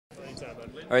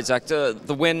All right, Zach,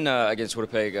 the win against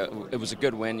Winnipeg, it was a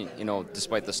good win, you know,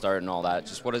 despite the start and all that.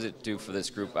 Just what does it do for this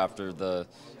group after the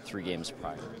 3 games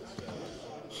prior?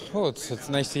 Well, it's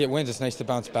nice to get wins. It's nice to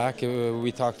bounce back.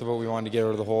 We talked about we wanted to get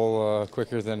out of the hole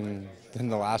quicker than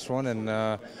the last one,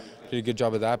 and did a good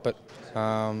job of that. But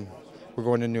we're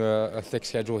going into a thick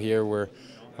schedule here where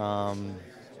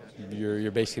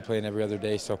you're basically playing every other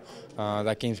day. So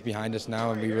that game's behind us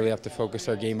now, and we really have to focus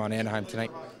our game on Anaheim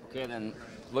tonight. Okay, then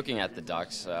looking at the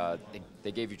Ducks,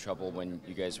 they gave you trouble when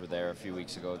you guys were there a few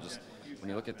weeks ago. Just when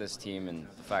you look at this team and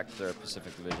the fact that they're a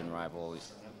Pacific Division rival,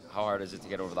 how hard is it to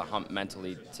get over the hump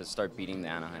mentally to start beating the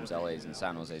Anaheims, LAs, and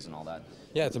San Jose's and all that?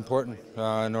 Yeah, it's important.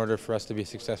 In order for us to be a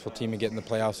successful team and get in the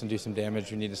playoffs and do some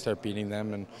damage, we need to start beating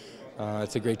them. And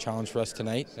it's a great challenge for us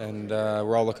tonight, and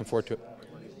we're all looking forward to it.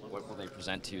 What will they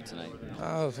present to you tonight?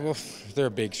 Well, they're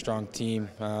a big, strong team,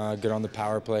 good on the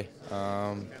power play.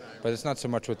 But it's not so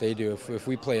much what they do. If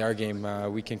we play our game,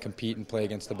 we can compete and play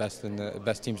against the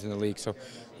best teams in the league. So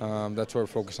that's what we're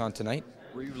focused on tonight.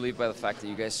 Were you relieved by the fact that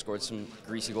you guys scored some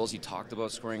greasy goals? You talked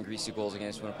about scoring greasy goals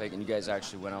against Winnipeg, and you guys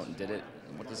actually went out and did it.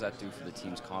 What does that do for the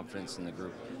team's confidence in the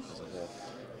group as a whole?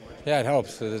 Yeah, it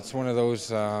helps. It's one of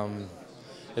those.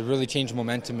 It really changed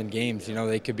momentum in games. You know,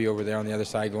 they could be over there on the other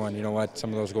side going, you know what, some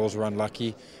of those goals were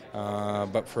unlucky.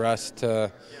 But for us to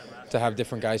have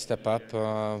different guys step up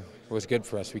was good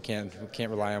for us. We can't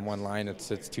rely on one line. It's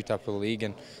too tough for the league,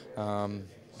 and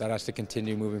that has to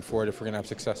continue moving forward if we're going to have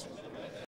success.